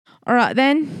All right,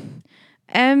 then.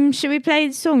 Should we play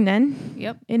the song then?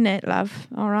 Yep. Isn't it, love?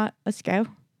 All right, let's go.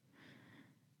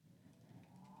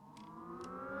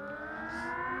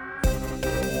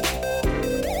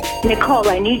 Nicole,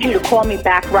 I need you to call me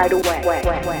back right away.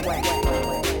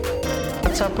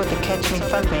 What's up with the catch me,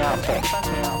 fuck me outfit?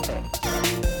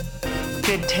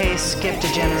 Good taste, skipped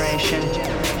a generation.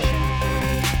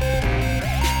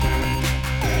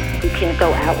 You can't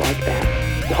go out like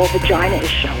that. The whole vagina is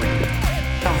showing.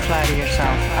 Don't flatter yourself.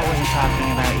 I wasn't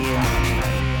talking about you.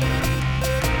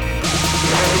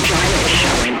 The whole vagina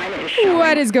is showing.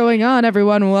 What is going on,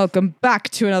 everyone? Welcome back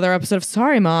to another episode of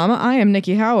Sorry Mom. I am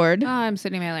Nikki Howard. I'm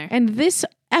Sydney Mailer. And this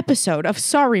episode of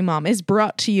Sorry Mom is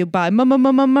brought to you by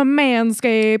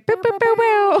Manscaped.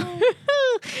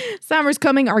 Summer's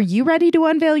coming. Are you ready to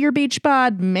unveil your beach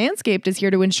bod? Manscaped is here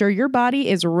to ensure your body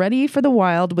is ready for the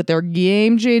wild with their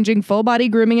game-changing full body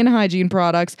grooming and hygiene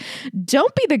products.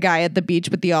 Don't be the guy at the beach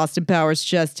with the Austin Powers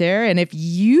chest hair. And if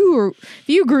you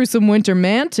grew some winter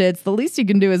man tits, the least you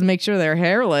can do is make sure they're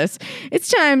hairless. It's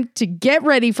time to get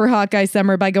ready for Hawkeye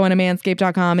summer by going to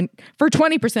manscaped.com and for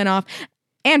 20% off.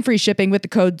 And free shipping with the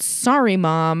code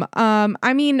SORRYMOM.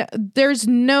 I mean, there's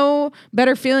no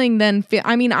better feeling than...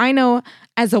 I know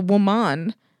as a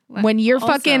woman, when you're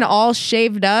also fucking all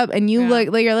shaved up and you look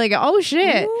like you're like, oh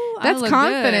shit, ooh, that's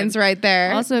confidence right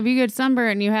there. Also, if you get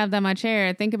sunburned and you have that much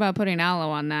hair, think about putting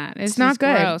aloe on that. It's not just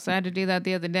good. Gross. I had to do that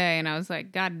the other day and I was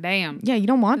like, God damn. Yeah, you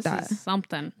don't want this that. Is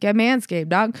something. Get Manscaped,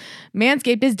 dog.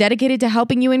 Manscaped is dedicated to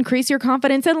helping you increase your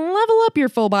confidence and level up your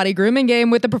full body grooming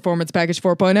game with the Performance Package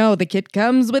 4.0. The kit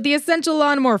comes with the Essential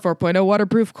Lawnmower 4.0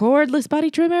 waterproof cordless body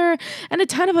trimmer and a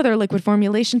ton of other liquid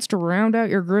formulations to round out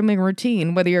your grooming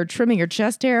routine. Whether you're trimming your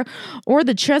chest hair or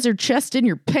the treasure chest in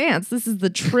your pants, this is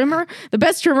the trimmer, the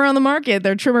best trimmer on the market.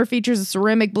 Their trimmer features a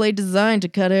ceramic blade designed to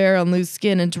cut hair on loose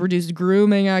skin and to reduce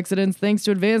grooming accidents thanks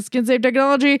to advanced skin-safe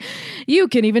technology. You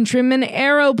can even trim an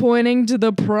arrow pointing to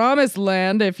the promised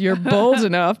land if you're bold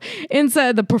enough.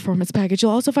 Inside the Performance Package,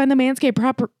 you'll also find the Manscaped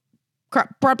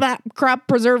crop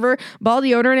preserver, ball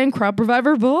deodorant, and crop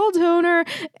reviver ball toner,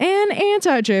 and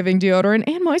anti-chafing deodorant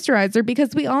and moisturizer,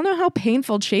 because we all know how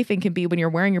painful chafing can be when you're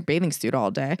wearing your bathing suit all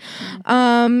day.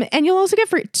 And you'll also get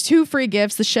two free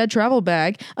gifts: the Shed Travel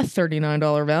Bag, a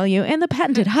 $39 value, and the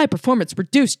patented high-performance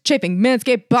reduced chafing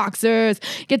Manscaped boxers.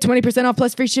 Get 20% off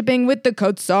plus free shipping with the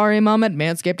code SORRYMOM at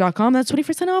manscaped.com. That's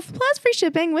 20% off plus free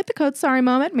shipping with the code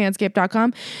SORRYMOM at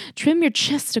manscaped.com. Trim your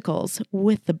chesticles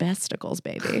with the besticles,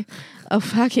 baby. Oh,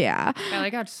 fuck yeah. I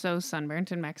got so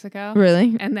sunburnt in Mexico.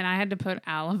 Really? And then I had to put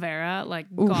aloe vera,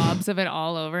 gobs of it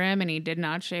all over him, and he did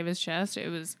not shave his chest. It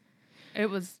was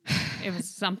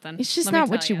something. It's just not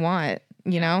what you want,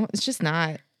 you know? It's just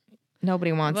not.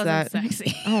 Nobody wants it that. wasn't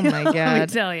sexy. Oh my God. Let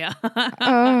me tell you.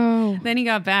 Oh. Then he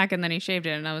got back and then he shaved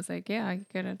it, and I was like, yeah, I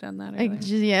could have done that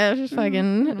earlier. Just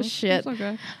fucking shit.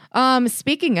 Okay.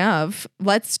 Speaking of,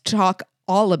 let's talk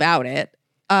all about it.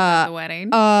 The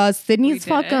wedding. Sydney's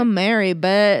fucking merry,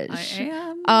 bitch.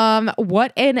 I am.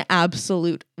 What an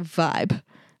absolute vibe.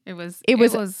 It was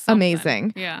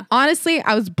amazing. Yeah. Honestly,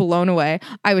 I was blown away.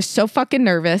 I was so fucking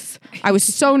nervous. I was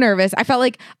so nervous. I felt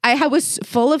like I was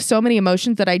full of so many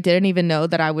emotions that I didn't even know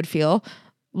that I would feel.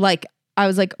 Like,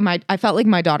 I felt like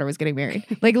my daughter was getting married.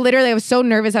 Like, literally, I was so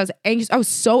nervous. I was anxious. I was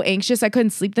so anxious. I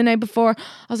couldn't sleep the night before.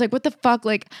 I was like, what the fuck?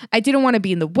 Like, I didn't want to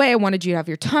be in the way. I wanted you to have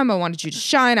your time. I wanted you to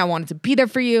shine. I wanted to be there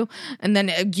for you. And then,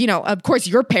 of course,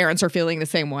 your parents are feeling the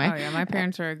same way. Oh, yeah. My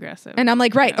parents are aggressive. And I'm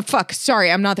like, right. Yeah. Fuck.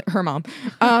 Sorry. I'm not her mom.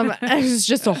 It was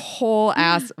just a whole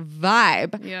ass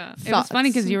vibe. Yeah. It was funny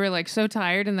because you were so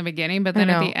tired in the beginning, but then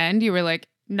at the end, you were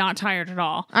not tired at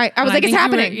all. I was like, it's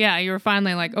happening. You were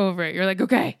finally over it. You're like,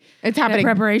 okay, it's happening.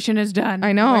 The preparation is done.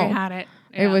 I know. We had it.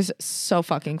 Yeah. It was so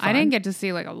fucking fun. I didn't get to see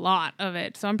a lot of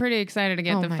it, so I'm pretty excited to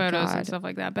get the photos and stuff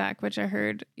like that back, which I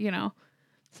heard,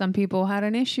 some people had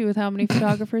an issue with how many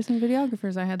photographers and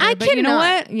videographers I had there. But you know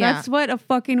what? Yeah. That's what a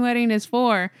fucking wedding is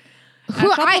for. A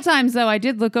couple times, though, I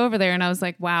did look over there and I was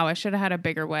like, wow, I should have had a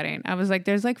bigger wedding. I was like,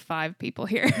 there's 5 people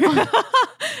here.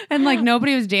 And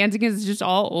nobody was dancing. It's just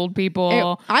all old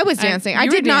people. I was dancing. I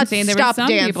did not stop there were some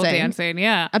dancing. People dancing.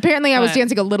 Yeah. Apparently, I was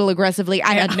dancing a little aggressively.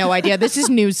 I had no idea. This is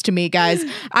news to me, guys.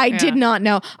 I did not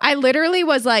know. I literally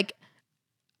was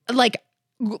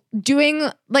doing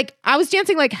I was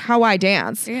dancing how I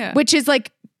dance, which is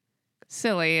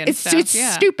silly and it's stuff.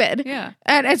 It's stupid. Yeah.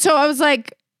 And so I was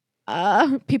like.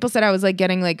 People said I was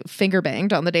getting finger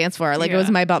banged on the dance floor. It was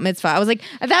my bat mitzvah. I was like,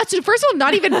 that's first of all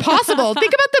not even possible.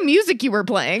 Think about the music you were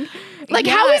playing. Like,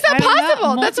 how is that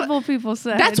possible? Multiple people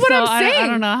said. That's what I'm saying. I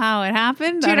don't know how it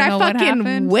happened. Dude, I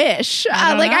fucking wish.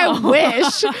 I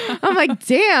wish. I'm like,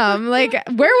 damn. Like,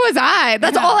 where was I?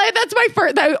 That's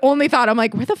my only thought. I'm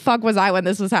like, where the fuck was I when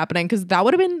this was happening? Because that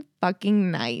would have been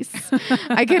fucking nice.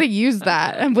 I could have used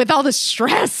that. And with all the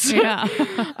stress. Yeah.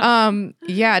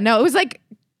 No, it was like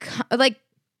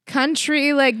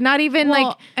country, like not even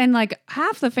and like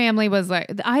half the family was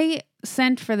like, I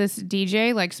sent for this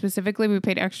DJ, like specifically we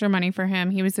paid extra money for him.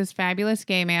 He was this fabulous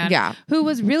gay man who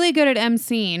was really good at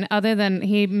emceeing, other than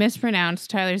he mispronounced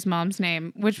Tyler's mom's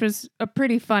name, which was a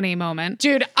pretty funny moment.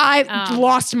 Dude, I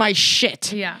lost my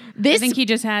shit. Yeah. I think he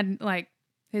just had like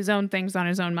his own things on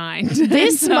his own mind.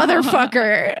 This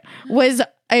motherfucker was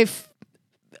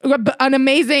an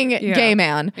amazing gay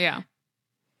man. Yeah.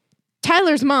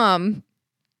 Tyler's mom,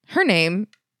 her name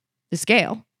is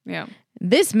Gail. Yeah.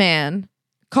 This man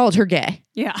called her gay.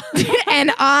 Yeah.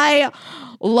 And I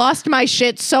lost my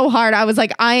shit so hard. I was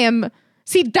like,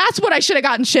 see, that's what I should have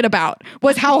gotten shit about,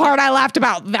 was how hard I laughed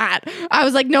about that. I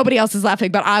was like, nobody else is laughing,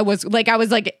 but I was like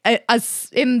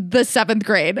in the 7th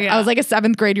grade. Yeah. I was like a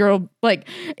 7th grade year old, like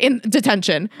in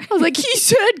detention. I was like, he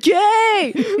said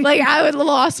gay. Like, I would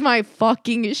lost my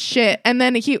fucking shit. And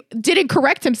then he didn't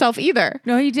correct himself either.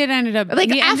 No, he did end up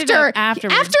like after the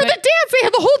dance. They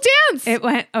had the whole dance. It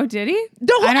went. Oh, did he? I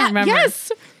don't remember.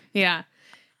 Yes. Yeah.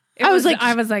 I was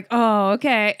like, oh,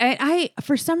 okay. I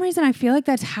for some reason I feel like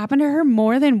that's happened to her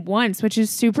more than once, which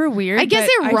is super weird. I guess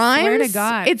it rhymes. I swear to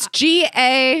God, it's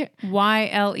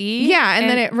GAYLE. Yeah, and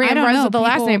then it runs with the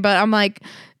last name. But I'm like,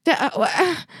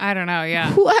 I don't know.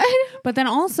 Yeah. What? But then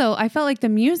also, I felt like the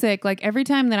music, like every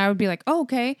time that I would be like, oh,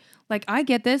 okay, like I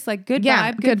get this, like good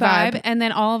vibe, and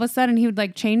then all of a sudden he would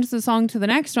like change the song to the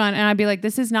next one, and I'd be like,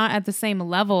 this is not at the same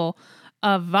level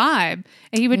of vibe.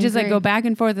 And he would just like go back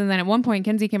and forth. And then at one point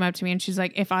Kenzie came up to me and she's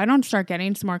like, if I don't start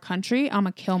getting some more country, I'm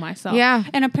gonna kill myself. Yeah.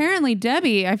 And apparently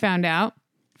Debbie, I found out,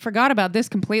 forgot about this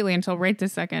completely until right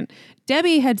this second.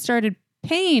 Debbie had started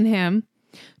paying him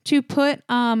to put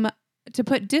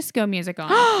disco music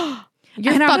on.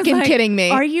 You're fucking kidding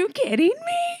me. Are you kidding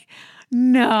me?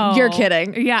 No. You're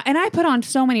kidding. Yeah. And I put on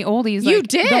so many oldies. You like,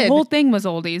 did. The whole thing was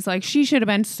oldies. Like, she should have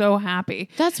been so happy.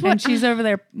 That's what. And she's over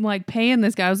there, like, paying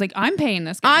this guy. I was like, I'm paying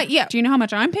this guy. Yeah. Do you know how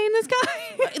much I'm paying this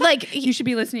guy? Like, you should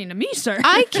be listening to me, sir.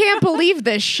 I can't believe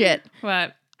this shit.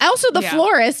 What? Also, the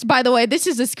florist, by the way, this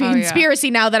is a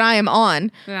conspiracy now that I am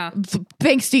on. Yeah.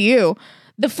 Thanks to you.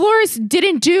 The florist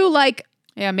didn't do like.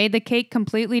 Yeah, made the cake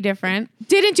completely different.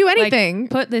 Didn't do anything.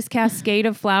 Like, put this cascade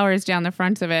of flowers down the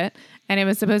front of it. And it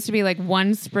was supposed to be like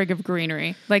one sprig of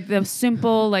greenery, like the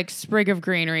simple like sprig of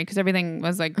greenery, because everything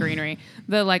was like greenery.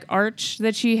 The like arch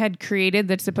that she had created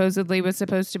that supposedly was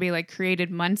supposed to be like created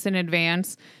months in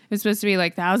advance. It was supposed to be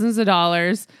like thousands of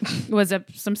dollars. Was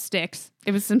some sticks.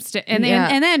 It was some stick, and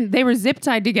then they were zip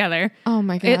tied together. Oh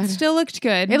my God! It still looked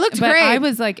good. It looked but great. I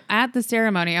was like at the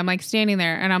ceremony. I'm like standing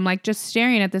there, and I'm like just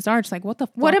staring at this arch, like what the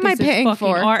fuck? What am I paying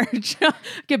for? Arch? I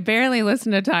could barely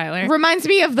listen to Tyler. Reminds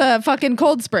me of the fucking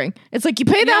Cold Spring. It's like you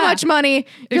pay that much money.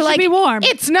 You're like, be warm.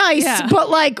 It's nice, but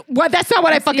like, what? That's not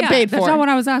what I fucking paid for. That's not what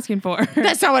I was asking for.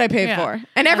 That's not what I paid for.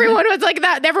 And everyone was like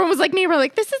that. Everyone was like me. We're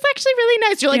like, this is actually really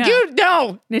nice. You're like, dude,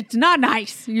 no, it's not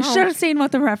nice. You should have seen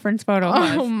what the reference photo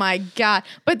was. Oh my God!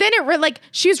 But then like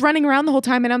she was running around the whole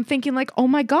time, and I'm thinking like, oh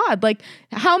my God, like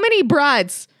how many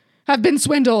brides have been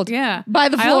swindled? By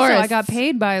the florist. I got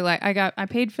paid by like I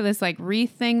paid for this like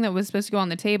wreath thing that was supposed to go on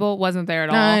the table. Wasn't there at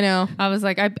all. I know. I was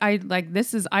like, I like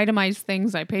this is itemized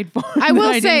things I paid for. I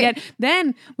will say.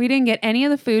 Then we didn't get any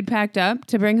of the food packed up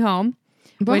to bring home.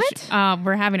 What? Which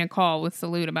we're having a call with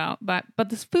Salute about, but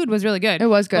this food was really good. It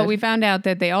was good. But we found out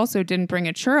that they also didn't bring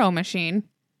a churro machine.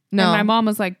 No. And my mom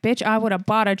was like, bitch, I would have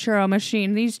bought a churro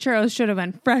machine. These churros should have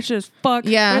been fresh as fuck.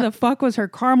 Yeah. Where the fuck was her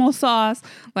caramel sauce?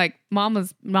 Like, mom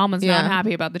was not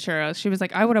happy about the churros. She was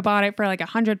like, I would have bought it for like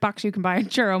 $100. You can buy a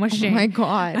churro machine. Oh my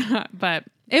God. But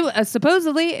it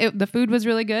supposedly the food was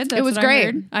really good. That's it was what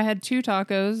great. I had 2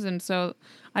 tacos, and so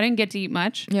I didn't get to eat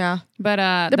much. Yeah.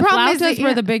 But the problem is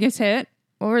were the biggest hit.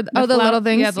 Or the little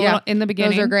things. Yeah, little, in the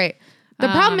beginning. Those are great. The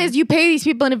problem is you pay these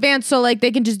people in advance, so like they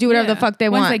can just do whatever the fuck they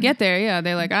want. Once they get there,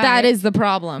 they like, that is the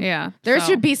problem. Yeah. There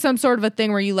should be some sort of a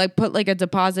thing where you like put like a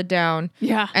deposit down.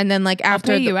 Yeah. And then like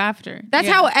after I'll pay you after. That's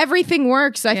how everything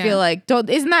works, I feel like.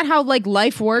 Isn't that how like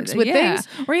life works with things?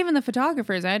 Or even the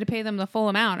photographers, I had to pay them the full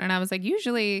amount, and I was like,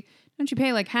 usually don't you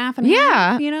pay like half and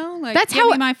half? You know? Like, that's give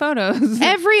how me my photos.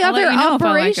 Every other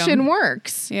operation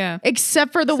works. Yeah.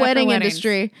 Except for the wedding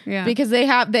industry. Yeah. Because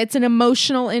it's an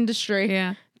emotional industry.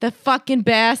 Yeah. The fucking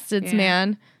bastards,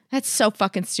 man. That's so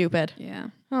fucking stupid. Yeah.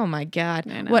 Oh my God.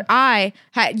 I know. What I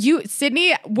had,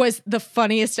 Sydney was the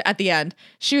funniest at the end.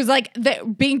 She was like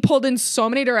being pulled in so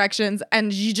many directions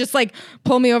and you just like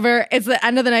pull me over. It's the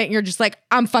end of the night and you're just like,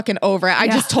 I'm fucking over it. I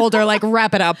just told her like,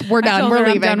 wrap it up. We're done. We're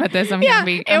leaving. I'm done with this. I'm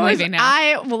leaving now.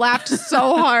 I laughed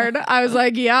so hard. I was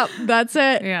like, yep, that's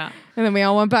it. Yeah. And then we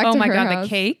all went back to her house. Oh my God, the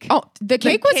cake. Oh, the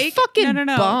cake was fucking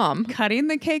bomb. Cutting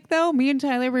the cake though, me and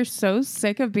Tyler were so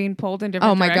sick of being pulled in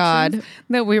different directions. God.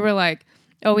 That we were like,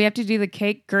 oh, we have to do the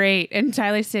cake. Great. And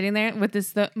Tyler's sitting there with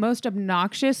the most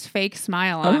obnoxious fake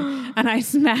smile on. And I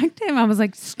smacked him. I was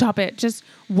like, stop it. Just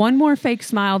one more fake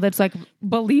smile that's like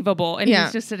believable. And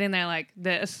he's just sitting there like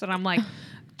this. And I'm like,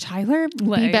 Tyler,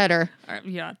 like, be better.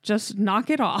 Yeah, just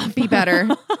knock it off. Be better.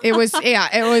 It was.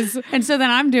 And so then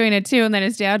I'm doing it too. And then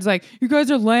his dad's like, you guys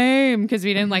are lame. Because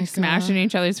we didn't like smash in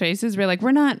each other's faces. We're like,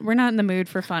 we're not in the mood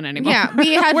for fun anymore.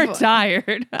 Yeah, we're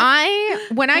tired.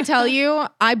 When I tell you,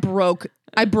 I broke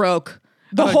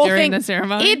the whole during thing. The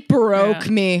ceremony? It broke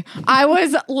me. I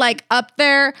was like up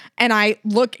there and I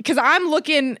look, because I'm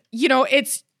looking,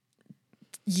 it's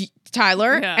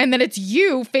Tyler and then it's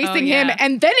you facing him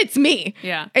and then it's me.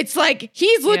 Yeah. It's like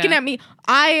he's looking at me.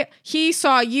 He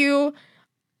saw you.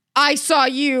 I saw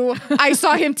you. I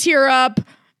saw him tear up.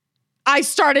 I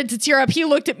started to tear up. He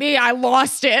looked at me. I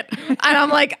lost it. And I'm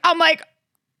like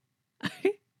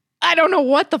I don't know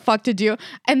what the fuck to do.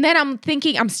 And then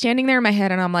I'm standing there in my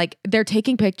head and I'm like, they're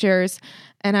taking pictures.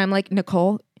 And I'm like,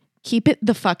 Nicole, keep it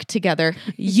the fuck together.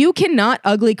 You cannot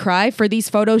ugly cry for these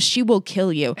photos. She will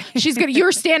kill you.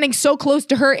 You're standing so close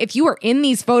to her. If you are in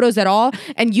these photos at all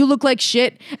and you look like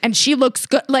shit and she looks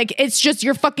good, like it's just,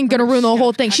 you're fucking gonna ruin the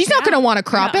whole thing. She's not gonna want to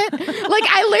crop it. Like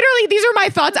I literally, these are my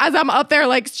thoughts as I'm up there.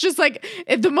 Like, it's just like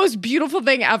the most beautiful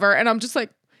thing ever. And I'm just like,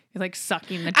 you're like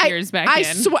sucking the tears back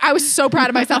in. I was so proud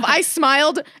of myself. I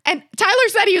smiled and Tyler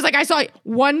said, he was like, I saw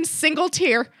one single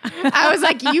tear. I was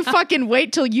like, you fucking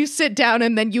wait till you sit down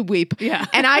and then you weep. Yeah.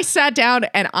 And I sat down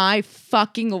and I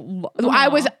fucking, I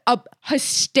was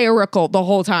hysterical the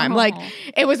whole time. Like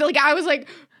it was like, I was like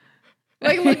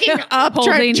looking up,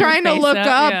 trying to look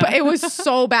up. Yeah. It was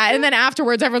so bad. And then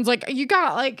afterwards, everyone's like, you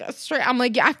got like straight. I'm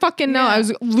like, yeah, I fucking know. I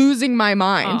was losing my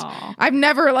mind. Aww. I've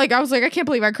never I was like, I can't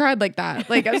believe I cried like that.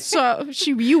 Like, so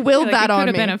you willed that on me.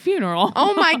 It could have been a funeral.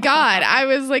 Oh my God. I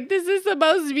was like, this is the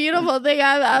most beautiful thing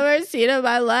I've ever seen in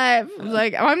my life.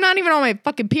 Like, I'm not even on my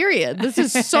fucking period. This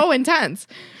is so intense.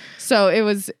 So it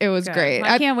was great.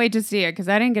 I can't wait to see it because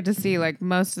I didn't get to see like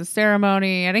most of the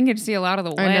ceremony. I didn't get to see a lot of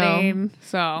the wedding.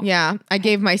 So yeah, I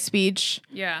gave my speech.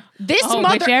 Yeah,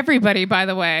 which everybody, by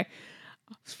the way,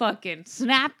 fucking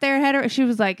snapped their head. She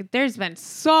was like, "There's been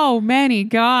so many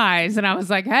guys," and I was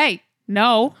like, "Hey,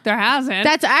 no, there hasn't."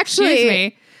 That's actually. Excuse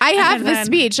me. I have the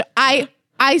speech.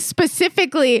 I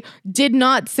specifically did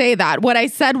not say that. What I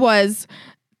said was,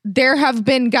 there have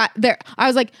been guys there. I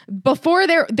was like, before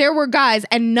there were guys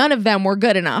and none of them were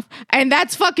good enough. And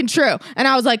that's fucking true. And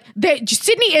I was like,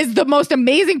 Sydney is the most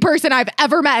amazing person I've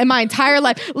ever met in my entire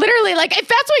life. Literally, like, if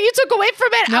that's what you took away from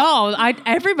it. No,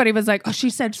 everybody was like, oh,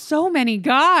 she said so many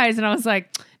guys. And I was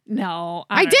like, no.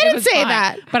 I didn't say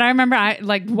that. But I remember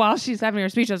while she's having her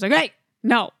speech, I was like, hey,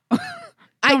 no.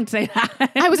 Don't say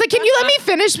that. I was like, can you let me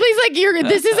finish, please? Like,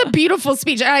 this is a beautiful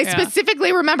speech. And I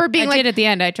specifically remember being I did at the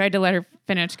end. I tried to let her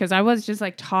finish because I was just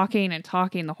like talking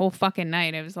the whole fucking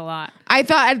night. It was a lot. I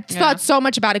thought so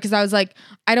much about it because I was like,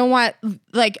 I don't want,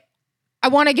 like, I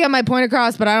want to get my point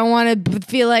across, but I don't want to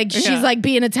feel like she's like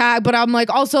being attacked. But I'm like,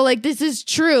 also like, this is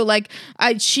true. Like,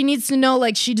 she needs to know,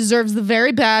 like, she deserves the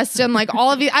very best. And like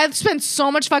all of it, I've spent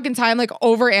so much fucking time like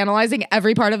over analyzing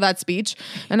every part of that speech.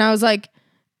 And I was like,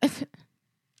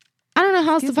 I don't know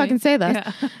how else to fucking say this.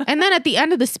 Yeah. And then at the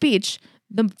end of the speech,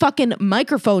 the fucking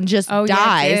microphone just dies.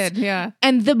 Yeah, it did. Yeah.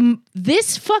 And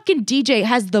this fucking DJ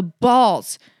has the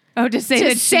balls. Oh, to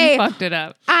say she fucked it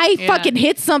up. I fucking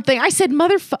hit something. I said,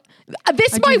 motherfucker.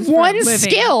 This is my one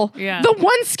skill. Yeah. The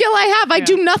one skill I have. I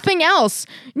do nothing else.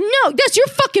 No, you're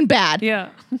fucking bad. Yeah.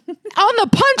 On the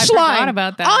punchline. I forgot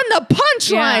about that. On the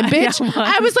punchline, bitch. Yeah,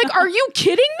 I was like, are you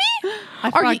kidding me?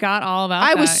 I forgot all about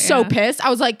that. I was so pissed. I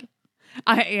was like,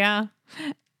 and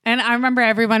I remember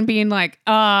everyone being like,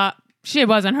 she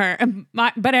wasn't her.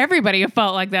 But everybody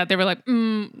felt like that. They were like,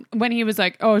 when he was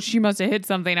like, oh, she must have hit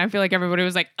something. I feel like everybody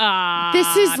was like,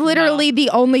 this is literally the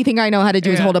only thing I know how to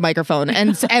do is hold a microphone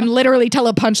and literally tell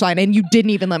a punchline. And you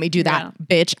didn't even let me do that,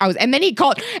 bitch. And then he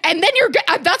called, and then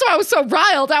that's why I was so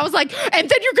riled. I was like, and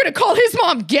then you're going to call his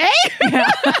mom gay? Yeah.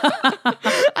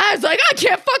 I was like, I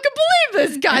can't fucking believe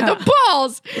this guy, the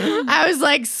balls. I was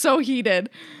like so heated.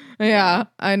 Yeah,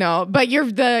 I know. But you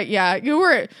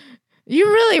were You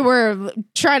really were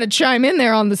trying to chime in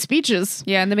there on the speeches.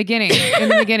 Yeah, in the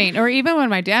beginning. Or even when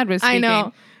my dad was speaking. I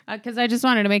know. Because I just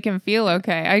wanted to make him feel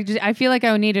okay. I feel like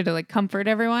I needed to like comfort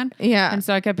everyone. Yeah. And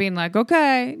so I kept being like,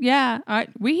 okay, yeah,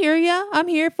 we hear you. I'm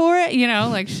here for it. You know,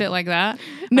 like shit like that.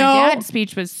 No. My dad's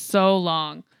speech was so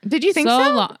long. Did you think so?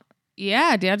 long.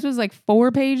 Yeah, dad's was like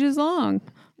 4 pages long.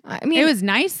 I mean, it was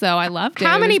nice though. I loved it.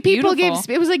 How many people gave?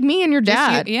 It was like me and your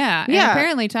dad. Yeah. And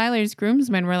apparently Tyler's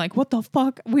groomsmen were like, "What the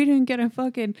fuck? We didn't get a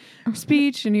fucking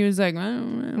speech." And he was like,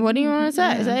 "What do you want to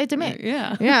say? Say it to me."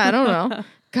 Yeah. Yeah. I don't know.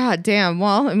 God damn.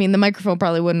 Well, I mean, the microphone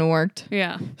probably wouldn't have worked.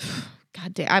 Yeah.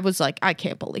 God damn. I was like, I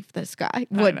can't believe this guy.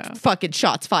 What fucking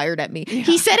shots fired at me? Yeah.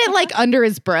 He said it like under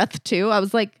his breath too. I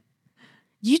was like,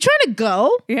 "You trying to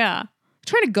go? Yeah.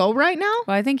 Trying to go right now?"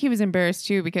 Well, I think he was embarrassed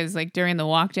too because like during the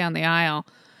walk down the aisle,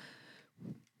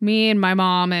 me and my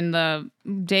mom and the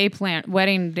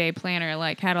wedding day planner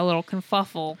like had a little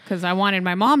kerfuffle because I wanted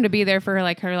my mom to be there for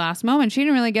like her last moment. She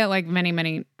didn't really get like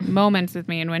many moments with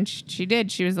me, and when she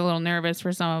did, she was a little nervous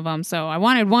for some of them. So I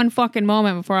wanted one fucking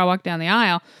moment before I walked down the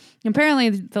aisle. Apparently,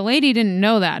 the lady didn't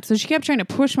know that, so she kept trying to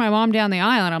push my mom down the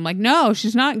aisle, and I'm like, "No,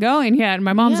 she's not going yet." And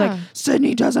my mom's like,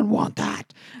 "Sydney doesn't want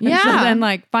that." And so then,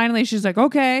 like, finally, she's like,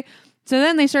 "Okay." So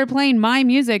then they started playing my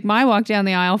music, my walk down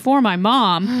the aisle for my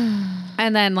mom,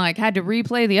 and then like had to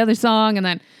replay the other song, and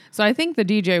then so I think the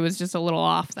DJ was just a little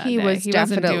off that day. He was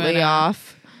definitely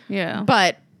off. Yeah,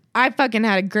 but I fucking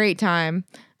had a great time.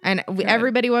 And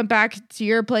everybody went back to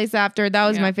your place after. That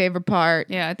was my favorite part.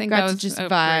 Yeah, I think that was just a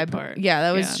vibe. Part. Yeah,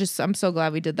 that was just. I'm so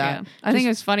glad we did that. Yeah. I think it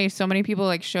was funny. So many people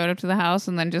like showed up to the house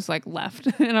and then just like left,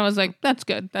 and I was like, "That's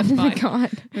good. That's fine." Oh my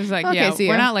God. It was like,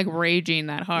 we're not like raging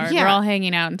that hard. Yeah. We're all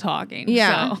hanging out and talking.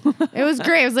 Yeah, so. It was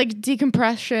great. It was like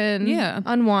decompression. Yeah,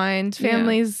 unwind.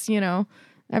 Families, you know.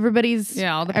 Everybody's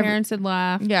all the parents had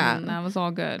left. Yeah, and that was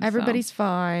all good. Everybody's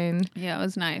fine. Yeah, it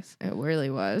was nice. It really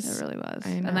was. It really was.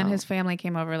 And then his family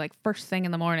came over like first thing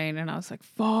in the morning, and I was like,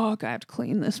 "Fuck, I have to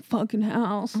clean this fucking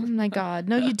house." Oh my God,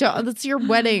 no, you don't. That's your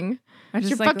wedding. It's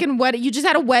your like, fucking wedding. You just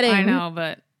had a wedding. I know,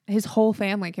 but his whole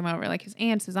family came over, like his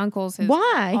aunts, his uncles,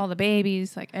 all the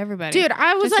babies, like everybody. Dude,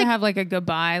 I was just like, to have like a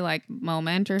goodbye like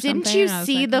moment or something. Didn't you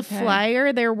see the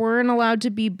flyer? There weren't allowed to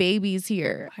be babies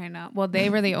here. I know. Well, they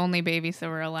were the only babies that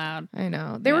were allowed. I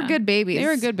know. They were good babies. They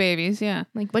were good babies, yeah.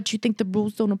 Like, but you think the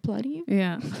rules don't apply to you?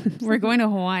 Yeah. We're going to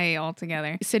Hawaii all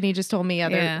together. Sydney just told me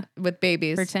with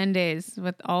babies. For 10 days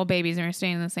with all babies, and we're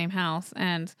staying in the same house.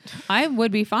 And I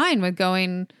would be fine with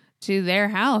going to their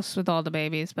house with all the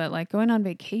babies, but like going on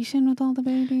vacation with all the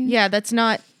babies. Yeah, that's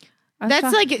not.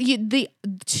 That's like the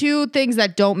two things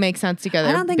that don't make sense together.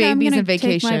 I don't think babies I'm going and to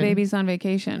vacation. take my babies on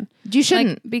vacation. You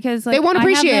shouldn't, because like, they won't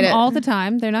appreciate I have them it all the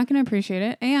time. They're not going to appreciate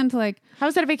it. And like,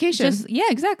 how's that a vacation?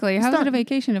 Exactly. How's it a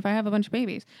vacation if I have a bunch of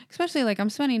babies? Especially like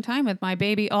I'm spending time with my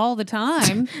baby all the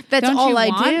time. That's don't all you I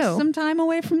want do. Some time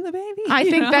away from the baby. I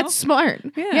think that's smart.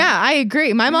 Yeah, I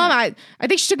agree. My mom, I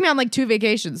think she took me on like 2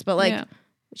 vacations, but like.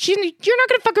 You're not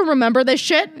gonna fucking remember this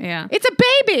shit. Yeah, it's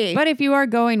a baby. But if you are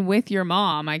going with your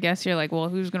mom, I guess you're like, well,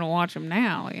 who's gonna watch them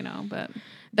now? You know, but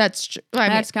that's true.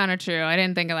 That's kind of true. I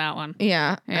didn't think of that one.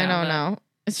 Yeah, I don't know.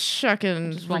 It's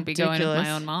shocking. Just won't ridiculous. be going with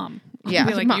my own mom. Yeah,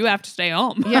 be like, you have to stay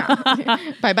home. Yeah,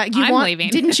 bye bye. I'm leaving.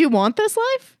 Didn't you want this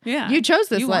life? Yeah, you chose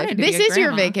this life. This is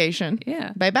your vacation.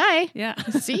 Yeah, bye bye. Yeah,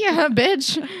 see ya,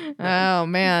 bitch. Oh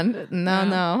man,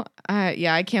 no.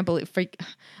 I can't believe.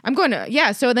 I'm going to.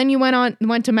 Yeah, so then you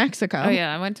went to Mexico. Oh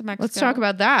yeah, I went to Mexico. Let's talk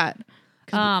about that.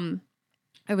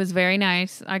 It was very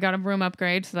nice. I got a room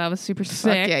upgrade, so that was super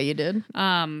sick. Yeah, you did.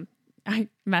 I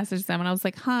messaged them and I was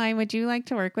like, "Hi, would you like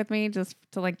to work with me just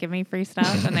to like give me free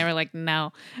stuff?" And they were like,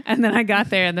 "No." And then I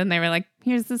got there and then they were like,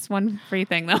 "Here's this one free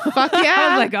thing though." Fuck yeah. I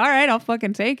was like, "All right, I'll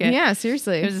fucking take it." Yeah,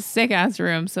 seriously. It was a sick ass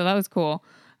room, so that was cool.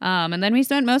 And then we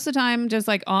spent most of the time just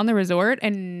like on the resort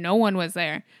and no one was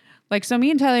there. Like, so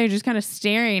me and Tyler were just kind of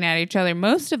staring at each other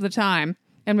most of the time.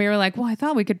 And we were like, well, I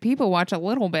thought we could people watch a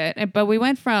little bit. But we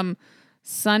went from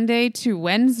Sunday to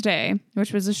Wednesday,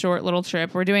 which was a short little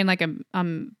trip. We're doing like a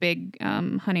big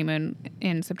honeymoon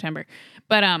in September.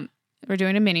 But we're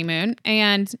doing a mini moon.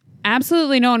 And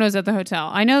absolutely no one was at the hotel.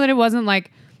 I know that it wasn't like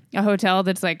a hotel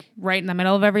that's like right in the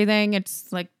middle of everything.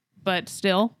 It's like, but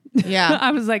still. Yeah.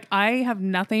 I was like, I have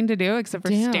nothing to do except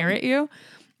for stare at you.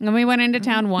 And then we went into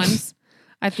town once.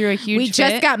 I threw a huge fit.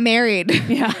 Just got married.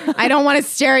 Yeah. I don't want to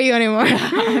stare at you anymore.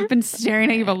 I've been staring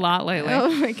at you a lot lately.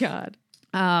 Oh my God.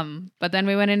 But then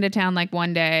we went into town like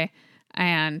one day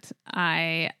and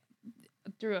I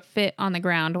threw a fit on the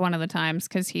ground one of the times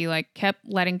because he like kept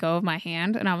letting go of my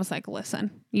hand, and I was like, listen,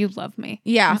 you love me.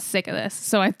 Yeah. I'm sick of this.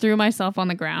 So I threw myself on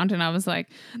the ground and I was like,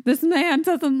 this man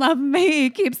doesn't love me. He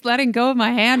keeps letting go of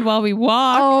my hand while we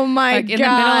walk. Oh my God. In the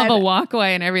middle of a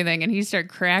walkway and everything, and he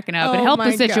started cracking up. It helped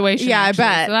the situation. Yeah, actually, I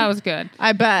bet. So that was good.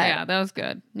 I bet. Yeah, that was good.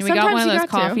 And we Sometimes got one of you those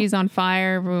got to. coffees on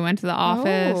fire. We went to the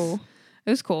office. Oh. It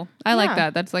was cool. I like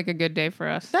that. That's like a good day for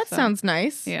us. That sounds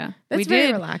nice. Yeah. That's we very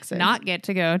did relaxing. not get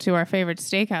to go to our favorite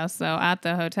steakhouse, though, at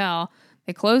the hotel.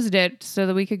 They closed it so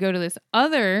that we could go to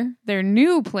their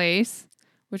new place,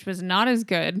 which was not as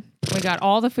good. We got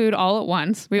all the food all at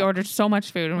once. We ordered so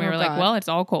much food, and we were like, well, it's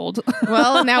all cold.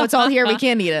 Well, now it's all here. We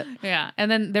can't eat it. Yeah. And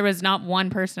then there was not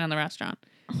one person in the restaurant.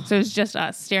 So it was just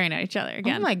us staring at each other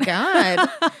again. Oh my God.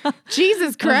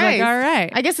 Jesus Christ. Like, all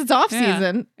right. I guess it's off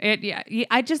season.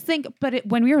 I just think,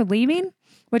 when we were leaving,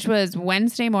 which was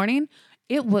Wednesday morning,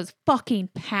 it was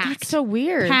fucking packed. That's so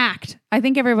weird. Packed. I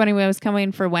think everybody was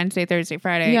coming for Wednesday, Thursday,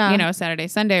 Friday, Saturday,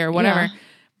 Sunday or whatever. Yeah.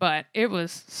 But it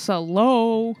was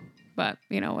slow, but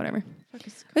whatever.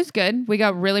 It was good. We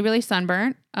got really, really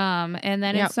sunburnt. And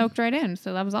then it soaked right in.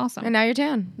 So that was awesome. And now you're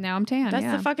tan. Now I'm tan.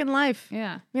 That's the fucking life.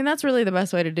 Yeah. I mean, that's really the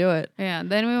best way to do it. Yeah.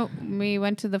 Then we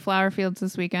went to the flower fields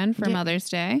this weekend for Mother's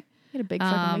Day. We had a big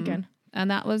fucking weekend. And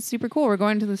that was super cool. We're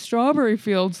going to the strawberry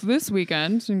fields this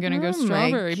weekend. So I'm going to go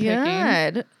strawberry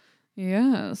picking.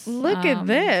 Yes. Look at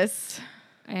this.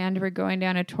 And we're going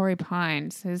down to Torrey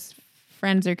Pines. His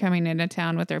friends are coming into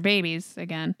town with their babies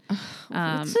again.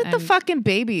 What's with the fucking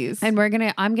babies? And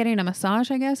I'm getting a massage,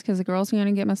 I guess, because the girls are going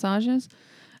to get massages.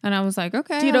 And I was like,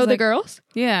 okay. Do you know the girls?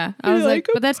 Yeah. I was like,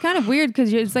 but that's kind of weird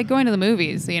because it's like going to the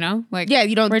movies, Like, yeah,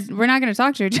 you don't. We're not going to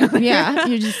talk to each other. Yeah,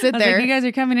 you just sit there. Like, you guys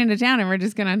are coming into town and we're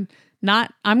just going to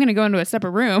I'm going to go into a separate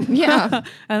room. Yeah.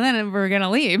 And then we're going to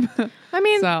leave. I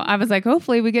mean. So I was like,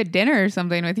 hopefully we get dinner or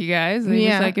something with you guys. And he's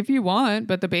like, if you want,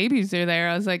 but the babies are there.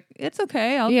 I was like, it's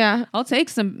okay. I'll take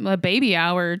a baby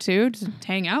hour or two to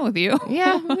hang out with you.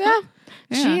 Yeah.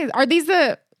 Jeez. Are these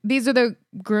are the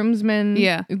groomsmen?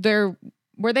 Yeah.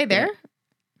 Were they there?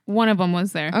 One of them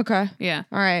was there. Okay. Yeah.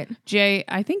 All right. Jay,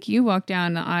 I think you walked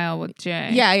down the aisle with Jay.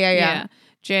 Yeah.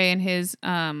 Jay and his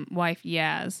wife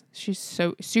Yaz. She's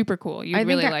so super cool. You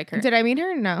really like her. Did I meet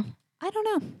her? No. I don't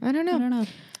know.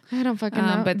 I don't fucking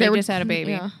know. But they just had a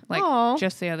baby. Yeah.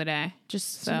 Just the other day.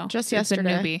 Just It's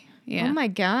yesterday. a newbie. Yeah. Oh my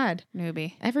God.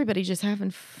 Newbie. Everybody just having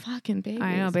fucking babies.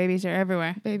 I know. Babies are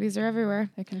everywhere.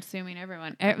 They're consuming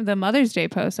everyone. The Mother's Day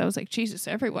post, I was like, Jesus,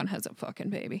 everyone has a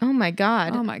fucking baby. Oh my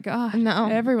God. No.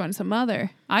 Everyone's a mother.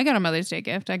 I got a Mother's Day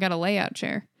gift. I got a layout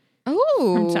chair.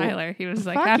 Oh. From Tyler. He was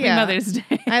like, Happy Mother's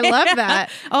Day. I love that.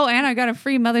 Oh, and I got a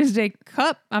free Mother's Day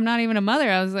cup. I'm not even a mother.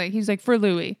 He's like, for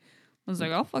Louie. I was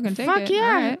like, I'll fucking take it. Fuck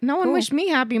yeah. Right, no one wished me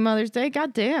Happy Mother's Day.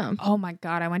 God damn. Oh my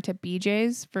God. I went to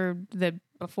BJ's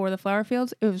before the flower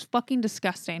fields. It was fucking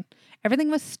disgusting.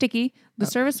 Everything was sticky. The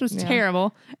service was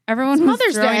terrible. Everyone was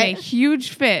throwing a huge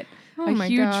fit. Oh my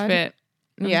God. Huge fit.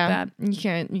 It was bad.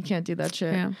 You can't do that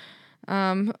shit. Yeah.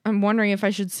 I'm wondering if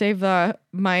I should save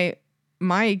my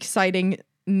exciting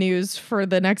news for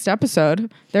the next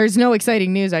episode. There's no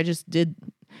exciting news. I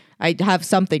have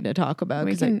something to talk about.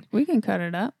 We can cut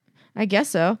it up. I guess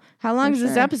so. How long has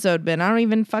this episode been? I don't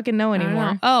even fucking know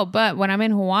anymore. Oh, but when I'm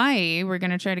in Hawaii, we're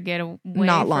going to try to get away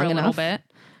Not long for a enough. little bit.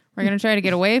 We're going to try to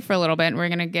get away for a little bit, and we're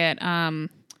going to get,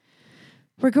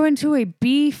 we're going to a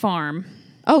bee farm.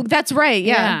 Oh, that's right.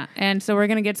 Yeah. And so we're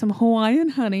going to get some Hawaiian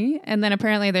honey, and then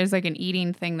apparently there's like an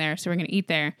eating thing there, so we're going to eat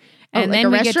there. And like then a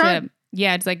we restaurant?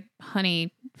 it's like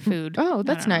honey food. Oh,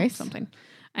 that's nice. Something.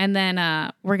 And then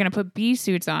we're going to put bee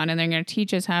suits on, and they're going to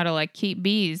teach us how to like keep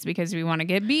bees because we want to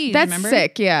get bees. That's remember?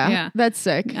 sick. Yeah. That's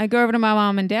sick. I go over to my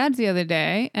mom and dad's the other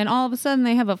day, and all of a sudden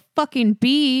they have a fucking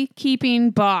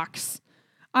beekeeping box.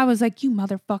 I was like, you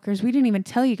motherfuckers, we didn't even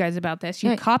tell you guys about this.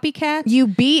 You copycats. You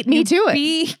beat me to it.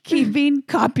 Beekeeping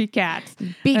copycats.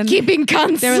 Beekeeping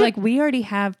cunts. They were like, we already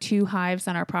have 2 hives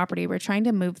on our property. We're trying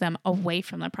to move them away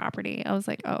from the property. I was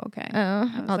like, oh, okay.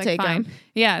 I'll take them.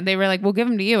 Yeah, they were like, we'll give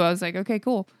them to you. I was like, okay,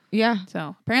 cool. Yeah.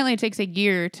 So apparently it takes a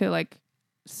year to like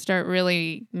start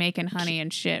really making honey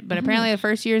and shit. But apparently the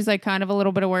first year is like kind of a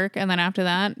little bit of work. And then after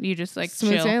that, you just like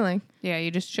smooth chill. sailing. Yeah, you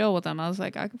just chill with them. I was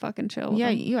like, I can fucking chill with them. Yeah,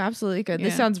 you absolutely could. Yeah.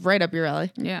 This sounds right up your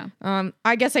alley. Yeah.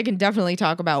 I guess I can definitely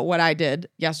talk about what I did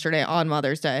yesterday on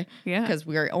Mother's Day. Yeah. Because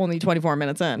we are only 24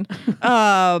 minutes in.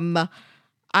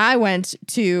 I went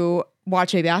to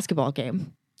watch a basketball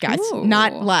game. Guys,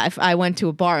 not live. I went to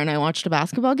a bar and I watched a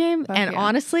basketball game.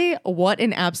 Honestly, what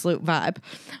an absolute vibe.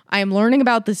 I am learning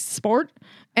about this sport.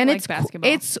 And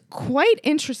it's quite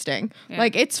interesting. Yeah.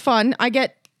 Like, it's fun.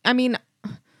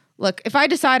 Look, if I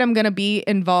decide I'm going to be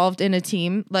involved in a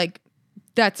team, like,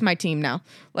 that's my team now.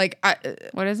 Like,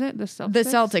 what is it? The Celtics? The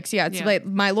Celtics. Yeah. It's like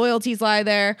my loyalties lie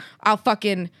there. I'll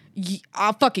fucking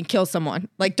kill someone.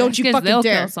 Like, don't you fucking they'll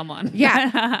dare. Kill someone.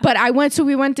 Yeah. But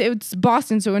we went to, it's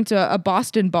Boston. So we went to a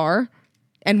Boston bar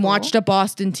and watched a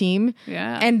Boston team.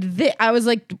 Yeah. And I was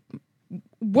like,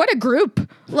 what a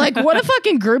group. Like, what a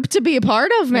fucking group to be a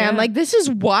part of, man. Like, this is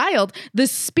wild. The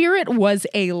spirit was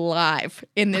alive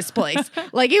in this place.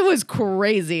 Like, it was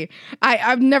crazy.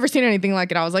 I've never seen anything like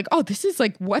it. I was like, oh, this is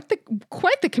like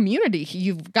quite the community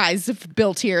you guys have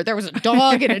built here. There was a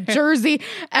dog in a jersey.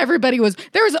 There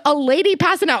was a lady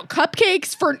passing out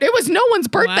cupcakes it was no one's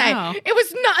birthday. Wow. It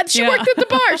was not. She worked at the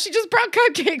bar. She just brought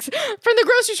cupcakes from the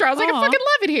grocery store. I was like, I fucking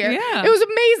love it here. Yeah. It was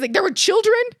amazing. There were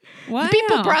children. Wow.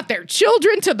 People brought their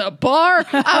children to the bar.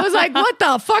 I was like, what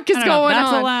the fuck is going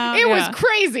on? Allowed. It was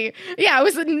crazy. Yeah, it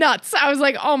was nuts. I was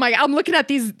like, oh my God. I'm looking at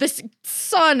this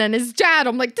son and his dad.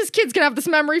 I'm like, this kid's gonna have this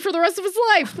memory for the rest of his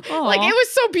life. Aww. Like, it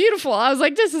was so beautiful. I was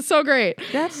like, this is so great.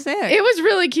 That's sick. It was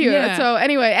really cute. Yeah. So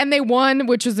anyway, and they won,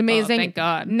 which was amazing. Thank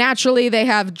God. Naturally, they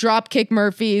have Dropkick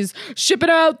Murphys, Ship It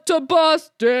Out to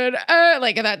Boston.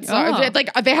 Like that song.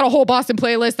 Like, they had a whole Boston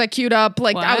playlist that queued up.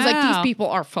 Like, I was like, these people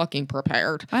are fucking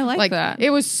prepared. I like that.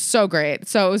 It was so great.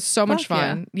 So it was so much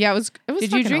fun. Yeah, it was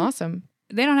fucking awesome.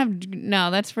 They don't have, no,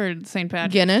 that's for St.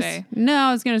 Patrick's Guinness? Day. No,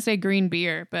 I was going to say green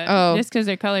beer, but just because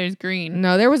their color is green.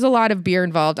 No, there was a lot of beer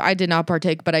involved. I did not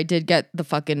partake, but I did get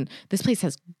this place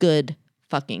has good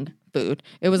fucking food.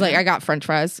 It was like, I got French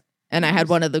fries. And I had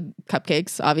one of the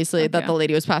cupcakes, obviously, that the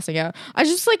lady was passing out. I was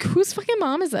just like, whose fucking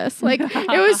mom is this? Like, it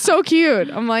was so cute.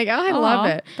 I'm like, oh, I love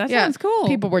it. That sounds cool.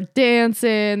 People were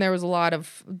dancing. There was a lot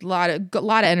of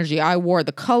energy. I wore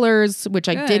the colors, which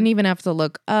I didn't even have to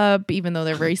look up, even though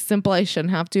they're very simple. I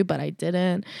shouldn't have to, but I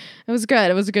didn't. It was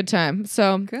good. It was a good time.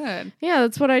 So good. Yeah,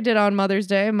 that's what I did on Mother's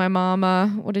Day. My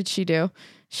mom, what did she do?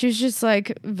 She was just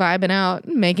like vibing out,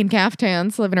 making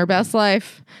caftans, living her best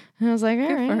life. And I was like,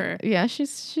 all right. For her. Yeah,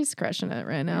 she's crushing it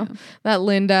right now. Yeah. That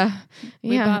Linda.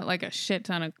 We bought like a shit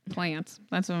ton of plants.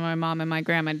 That's what my mom and my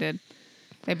grandma did.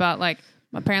 They bought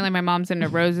apparently my mom's into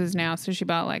roses now, so she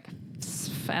bought like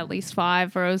at least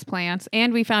 5 rose plants.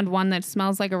 And we found one that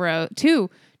smells like a rose. Two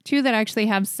that actually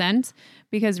have scent,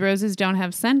 because roses don't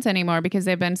have scent anymore because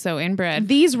they've been so inbred.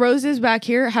 These roses back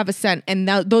here have a scent, and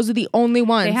those are the only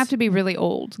ones. They have to be really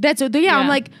old. I'm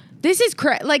like, this is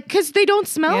like, because they don't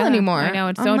smell anymore. I know,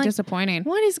 it's so disappointing.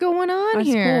 What is going on That's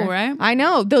here? Cool, right? I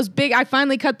know, I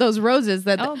finally cut those roses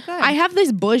that I have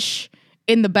this bush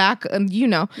in the back, and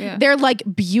they're like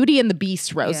Beauty and the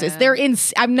Beast roses. Yeah.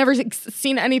 I've never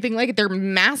seen anything like it. They're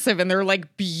massive and they're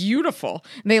like beautiful.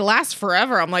 They last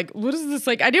forever. I'm like, what is this?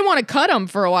 Like, I didn't want to cut them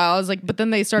for a while. I was like, but then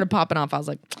they started popping off. I was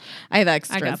like, I have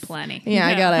extras. I got plenty. Yeah,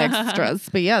 I got extras.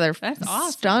 But yeah, they're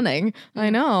awesome. Stunning. I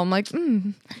know. I'm like,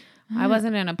 I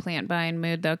wasn't in a plant buying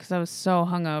mood though, because I was so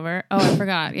hungover. Oh, I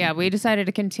forgot. Yeah, we decided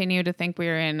to continue to think we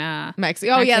were in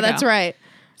Mexico. Oh yeah, that's right.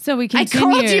 So we continued.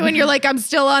 I called you and you're like, I'm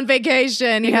still on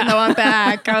vacation, even though I'm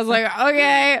back. I was like,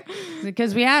 okay.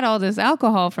 Because we had all this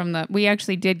alcohol we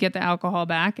actually did get the alcohol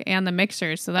back and the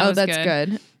mixers. So that was that's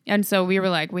good. And so we were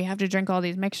like, we have to drink all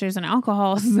these mixers and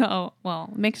alcohol.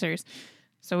 Mixers.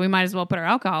 So we might as well put our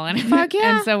alcohol in it. Fuck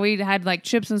yeah. And so we had like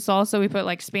chips and salsa. We put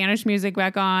like Spanish music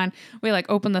back on. We like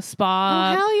opened the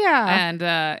spa. Oh, hell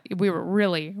yeah. And we were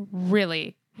really,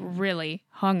 really, really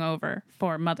hungover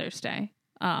for Mother's Day.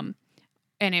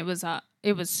 And it was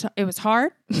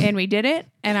hard, and we did it,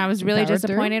 and I was really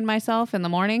disappointed in myself in the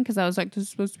morning because I was like, this is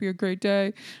supposed to be a great day.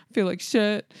 I feel like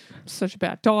shit. I'm such a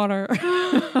bad daughter.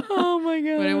 Oh my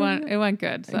God. But it went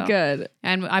good. So. Good.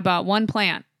 And I bought one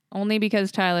plant only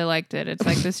because Tyler liked it. It's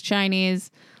like this Chinese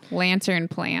lantern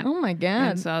plant. Oh my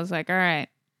God. And so I was like, all right,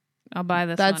 I'll buy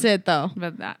this That's one. it though.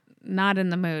 But not in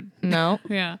the mood. No.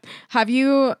 Yeah. Have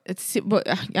you, I feel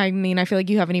like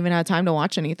you haven't even had time to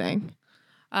watch anything.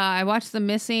 I watched The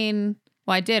Missing.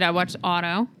 Well, I did. I watched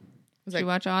Otto. Did you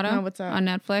watch Otto? No, what's that? On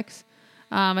Netflix.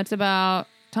 It's about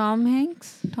Tom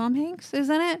Hanks. Tom Hanks is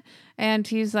in it, and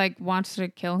he's like wants to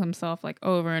kill himself like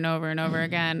over and over and over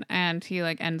again, and he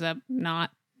like ends up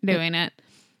not doing it.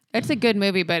 It's a good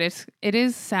movie, but it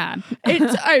is sad.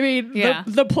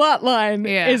 The plot line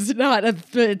is not.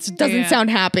 It doesn't sound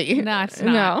happy. No, it's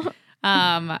not. No.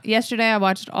 Yesterday I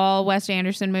watched all Wes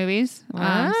Anderson movies.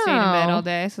 Wow. Stayed in bed all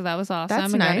day, so that was awesome.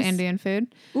 That's got nice. Indian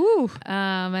food. Ooh.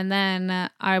 And then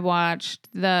I watched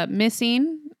The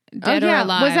Missing, Dead or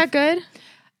Alive. Was that good?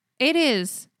 It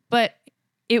is, but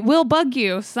it will bug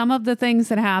you, some of the things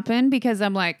that happen, because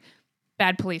I'm like,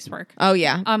 bad police work. Oh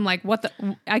yeah. I'm like, what the?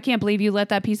 I can't believe you let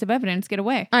that piece of evidence get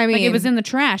away. I mean, like, it was in the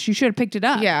trash. You should have picked it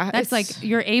up. Yeah, that's like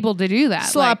you're able to do that.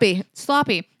 Sloppy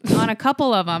on a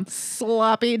couple of them.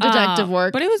 Sloppy detective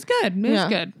work. But it was good. It was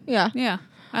good. Yeah.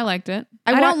 I liked it.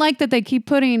 I don't like that they keep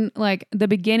putting like the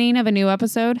beginning of a new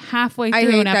episode halfway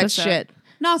through an episode. That shit.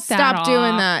 Knock that Stop off.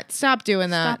 doing that. Stop doing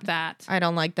that. Stop that. I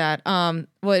don't like that.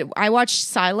 I watched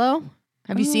Silo.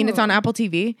 Have you seen it? It's on Apple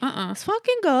TV? It's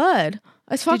fucking good.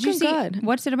 It's fucking good.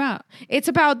 What's it about? It's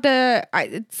about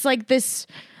it's like this,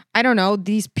 I don't know,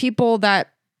 these people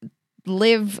that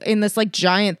live in this like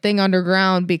giant thing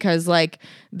underground because like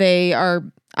they are,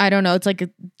 I don't know, it's like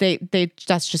they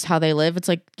that's just how they live. It's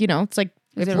like, you know, it's like,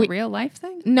 is it a real life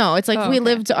thing? No, it's like we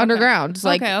lived underground. It's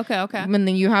like, okay. And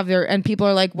then you have and people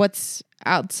are like, what's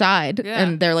outside? Yeah.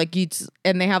 And they're like,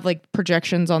 and they have like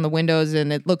projections on the windows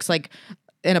and it looks like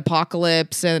an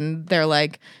apocalypse, and they're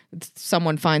like,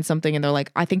 someone finds something and they're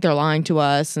like, I think they're lying to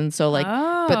us, and so like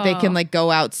but they can like go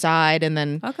outside, and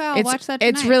then I'll watch that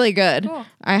tonight. It's really good. Cool.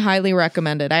 I highly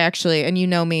recommend it. I actually, and you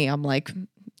know me, I'm like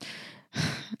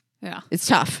yeah, it's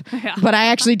tough. Yeah. But I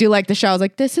actually do like the show. I was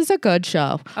like, this is a good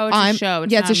show. Oh, it's a show.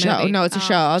 It's a show. Movie. No, it's a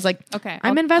show. I was like, okay,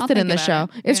 I'm invested in this show.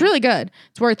 It's really good.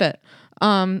 It's worth it.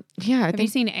 Yeah. Have you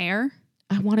seen Air?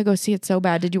 I want to go see it so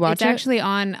bad. Did you watch it? It's actually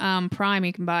on Prime.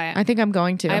 You can buy it. I think I'm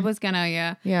going to. I was gonna,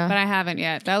 yeah, but I haven't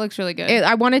yet. That looks really good.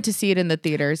 I wanted to see it in the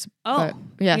theaters. Oh,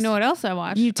 yes. You know what else I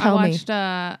watched? You tell me.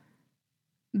 I watched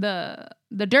the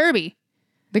Derby,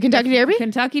 the Kentucky Derby,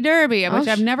 Kentucky Derby, which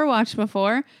I've never watched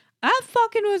before. That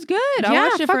fucking was good. I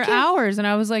watched it for hours, and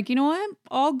I was like, you know what?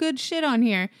 All good shit on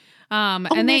here.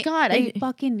 And they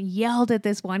fucking yelled at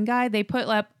this one guy. They put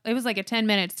up, it was like a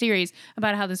 10-minute series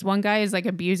about how this one guy is like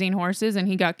abusing horses, and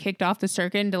he got kicked off the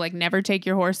circuit and to like never take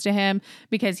your horse to him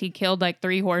because he killed like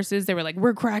 3 horses. They were like,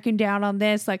 we're cracking down on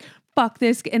this. Like, fuck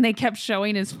this. And they kept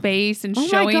showing his face and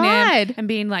showing him and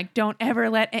being like, don't ever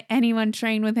let anyone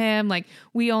train with him. Like,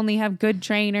 we only have good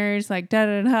trainers. Like, da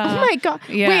da da. Oh my God.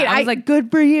 Yeah, wait, I was like,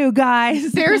 good for you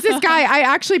guys. There's this guy. I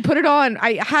actually put it on.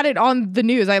 I had it on the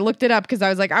news. I looked it up because I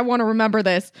was like, I want to remember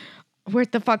this. Where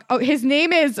the fuck? Oh, his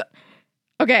name is,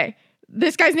 okay.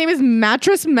 This guy's name is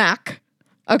Mattress Mack.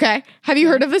 Okay. Have you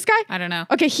heard of this guy? I don't know.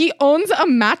 Okay. He owns a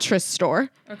mattress store.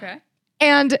 Okay.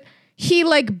 And he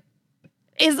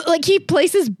he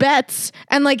places bets,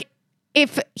 and like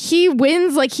if he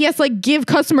wins, like he has to like give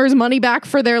customers money back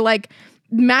for their like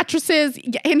mattresses,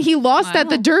 and he lost at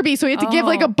the Derby, so he had to give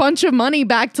like a bunch of money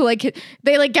back to like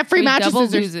they like get free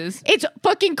mattresses. It's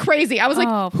fucking crazy. I was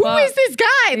like, who is this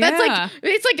guy? That's like,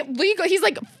 it's like legal. He's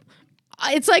like,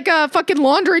 it's like fucking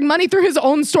laundering money through his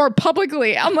own store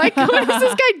publicly. I'm like, what is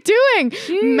this guy doing?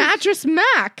 Jeez. Mattress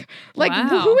Mack. Like,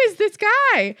 who is this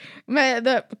guy?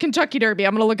 The Kentucky Derby.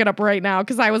 I'm going to look it up right now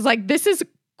because I was like, this is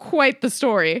quite the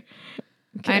story.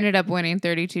 Okay. I ended up winning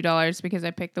 $32 because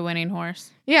I picked the winning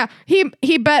horse. Yeah. He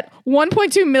bet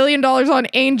 $1.2 million on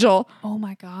Angel. Oh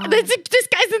my God. This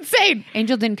guy's insane.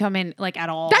 Angel didn't come in like at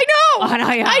all. I know.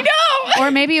 I know. Or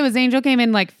maybe it was Angel came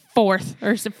in like 4th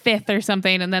or 5th or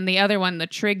something, and then the other one, the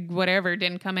Trig whatever,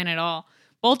 didn't come in at all.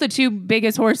 Both the 2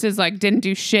 biggest horses like didn't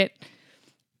do shit.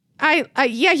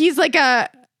 Yeah, he's like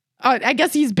I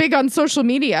guess he's big on social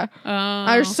media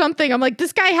or something. I'm like,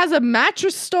 this guy has a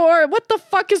mattress store. What the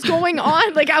fuck is going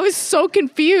on? Like, I was so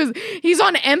confused. He's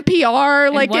on NPR.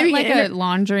 And what, a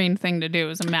laundering thing to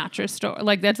do is a mattress store.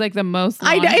 Like, that's like the most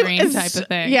laundering type of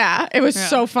thing. Yeah, it was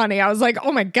so funny. I was like,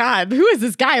 oh my God, who is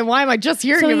this guy? And why am I just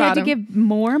hearing about him? So he had to give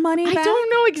more money back? I don't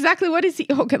know exactly. What is he?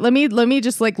 Okay, let me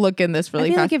just like look in this really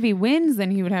fast. I feel like if he wins, then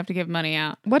he would have to give money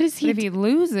out. What is he? But if he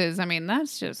loses, I mean,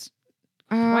 that's just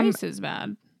twice as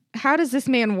bad. How does this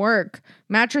man work?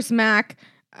 Mattress Mack,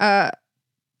 does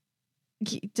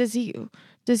he,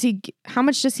 how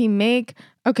much does he make?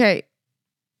 Okay.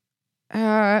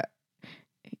 I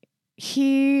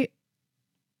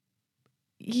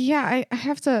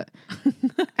have to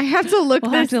look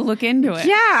we'll have to look into it.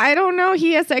 Yeah, I don't know.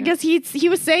 I guess he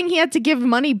was saying he had to give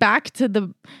money back to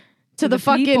the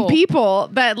fucking people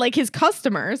that like his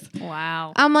customers.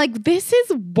 Wow. I'm like, this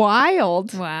is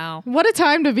wild. Wow. What a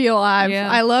time to be alive.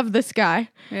 Yeah. I love this guy.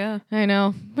 Yeah. I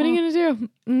know. What are you going to do?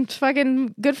 It's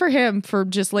fucking good for him for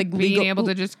just like being able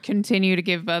to just continue to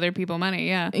give other people money.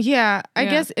 Yeah. Yeah. I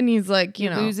guess. And he's like, you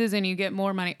know. Loses and you get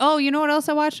more money. Oh, you know what else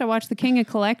I watched? I watched The King of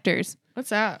Collectors. What's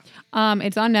that?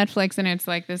 It's on Netflix, and it's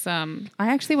like this, I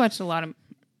actually watched a lot of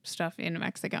stuff in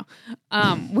Mexico.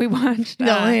 We watched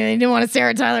no, I didn't want to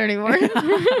Sarah Tyler anymore.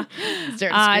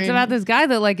 It's about this guy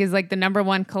that like is like the number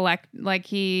one like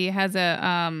he has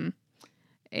a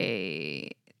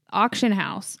auction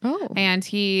house. And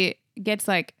he gets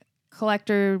like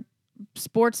collector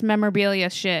sports memorabilia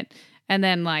shit, and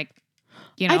then like,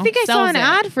 you know, I think I saw an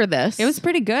ad for this. It was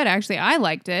pretty good, actually. I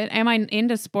liked it. Am I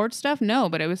into sports stuff? No,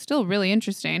 but it was still really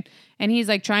interesting. And he's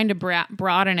like trying to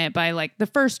broaden it by like the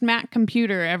first Mac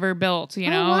computer ever built, you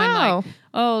know, and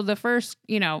like, the first,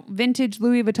 you know, vintage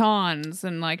Louis Vuittons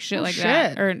and like shit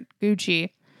that, or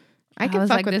Gucci. I can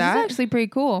fuck with that. This is actually pretty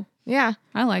cool. Yeah.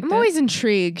 I like it. I'm always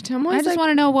intrigued. I just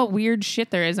want to know what weird shit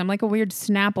there is. I'm like a weird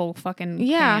Snapple fucking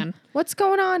fan. What's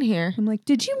going on here? I'm like,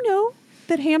 did you know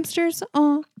that hamsters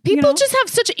people just have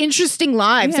such interesting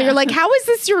lives. So you're like, how is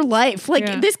this your life?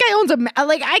 Like this guy owns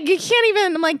like I can't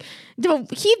even. I'm like,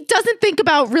 he doesn't think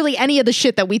about really any of the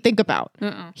shit that we think about.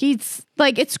 He's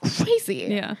like, it's crazy.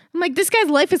 Yeah. I'm like, this guy's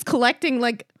life is collecting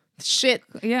like shit.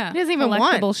 Yeah. He doesn't even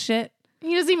want shit.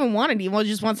 He doesn't even want it. He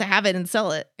just wants to have it and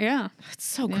sell it. Yeah. It's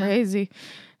so crazy.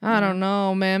 I don't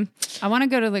know, man. I want to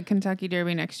go to the Kentucky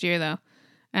Derby next year though.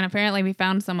 And apparently we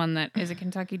found someone that is a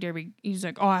Kentucky Derby. He's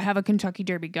like, oh, I have a Kentucky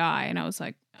Derby guy. And I was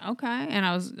like, okay.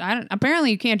 And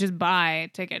apparently you can't just buy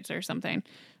tickets or something.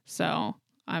 So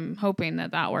I'm hoping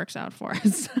that works out for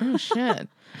us. Oh, shit.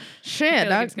 It's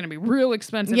going to be real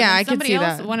expensive. Yeah, I can see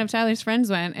that. One of Tyler's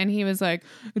friends went and he was like,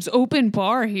 it's open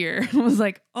bar here. I was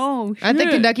like, oh, shit. At the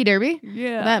Kentucky Derby?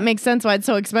 Yeah. That makes sense why it's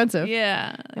so expensive.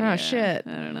 Yeah. Oh, shit.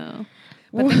 I don't know.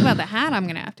 But think about the hat I'm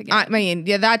going to have to get. I mean,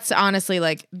 yeah, that's honestly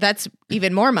like, that's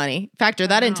even more money. Factor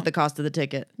that into the cost of the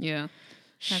ticket. Yeah.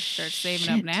 Have to start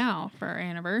saving up now for our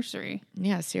anniversary.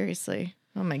 Yeah, seriously.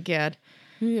 Oh my God.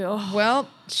 Yeah. Well,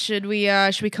 should we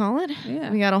call it?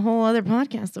 Yeah. We got a whole other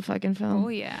podcast to fucking film. Oh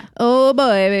yeah. Oh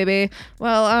boy, baby.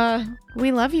 Well,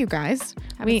 we love you guys.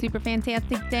 Have a super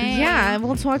fantastic day. Yeah,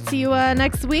 we'll talk to you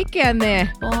next weekend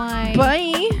there. Bye.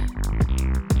 Bye.